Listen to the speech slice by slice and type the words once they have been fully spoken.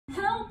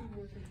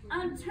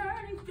I'm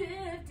turning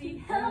 50.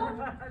 Help,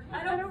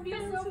 I don't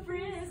feel so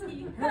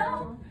frisky.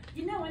 Help,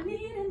 you know I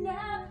need a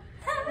nap.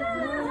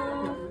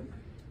 Help.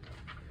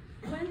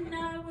 When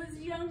I was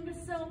younger,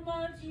 so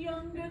much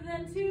younger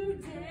than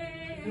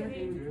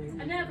today,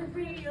 I never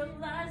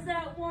realized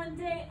that one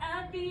day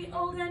I'd be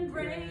old and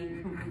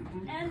gray.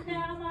 And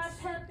now my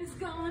pep is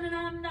gone and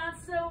I'm not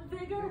so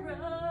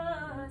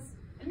vigorous.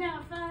 And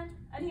now I find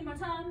I need more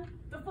time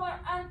before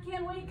I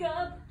can wake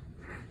up.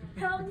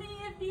 Help me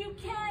if you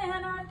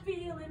can, I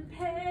feel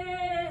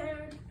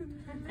impaired.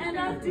 And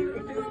I do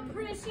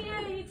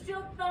appreciate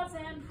your thoughts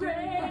and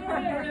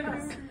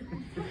prayers.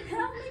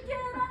 Help me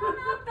get on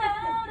up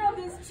out of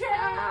this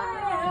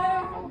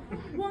chair.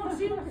 Won't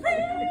you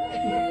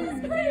please,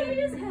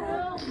 please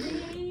help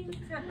me?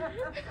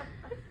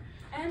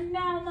 And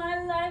now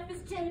my life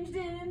has changed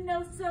in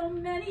oh so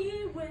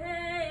many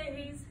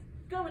ways.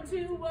 Going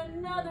to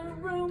another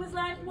room is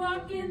like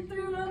walking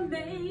through a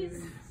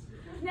maze.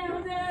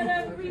 Now that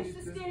I've reached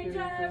the stage,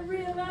 I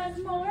realize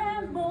more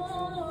and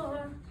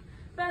more.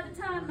 By the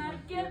time I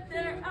get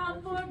there,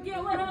 I'll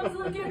forget what I was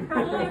looking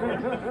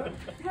for.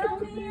 Tell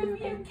me if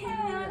you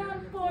can,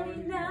 I'm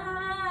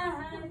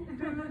 49.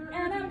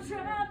 And I'm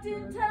trapped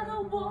in tug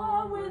of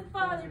war with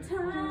Father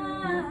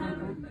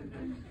Time.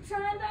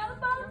 Trying to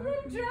boldly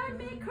drag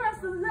me across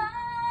the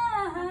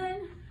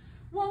line.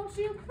 Won't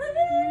you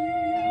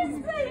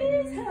please,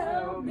 please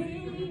help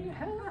me?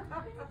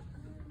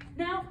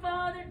 Now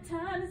Father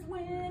Time is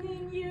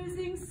winning,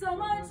 using so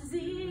much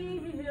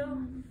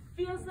zeal.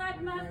 Feels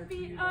like my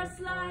feet are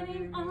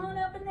sliding on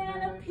a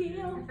banana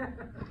peel.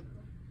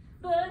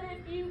 But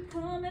if you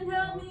come and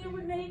help me, it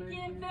would make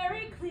it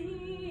very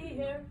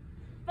clear.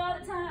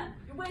 Father Time,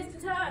 you're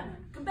wasting time.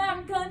 Come back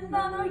and cut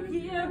another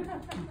year.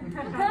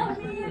 Help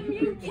me if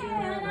you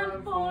can,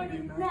 I'm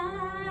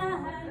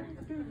 49.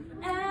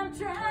 And I'm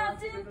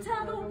trapped in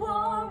tug of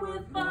war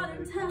with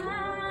Father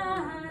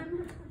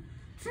Time.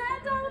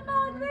 Trying to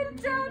boldly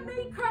drag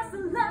me across the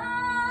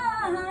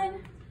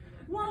line.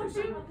 Won't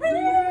you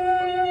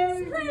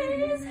please,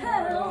 please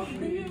help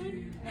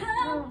me,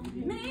 help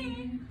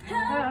me,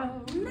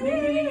 help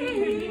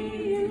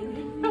me.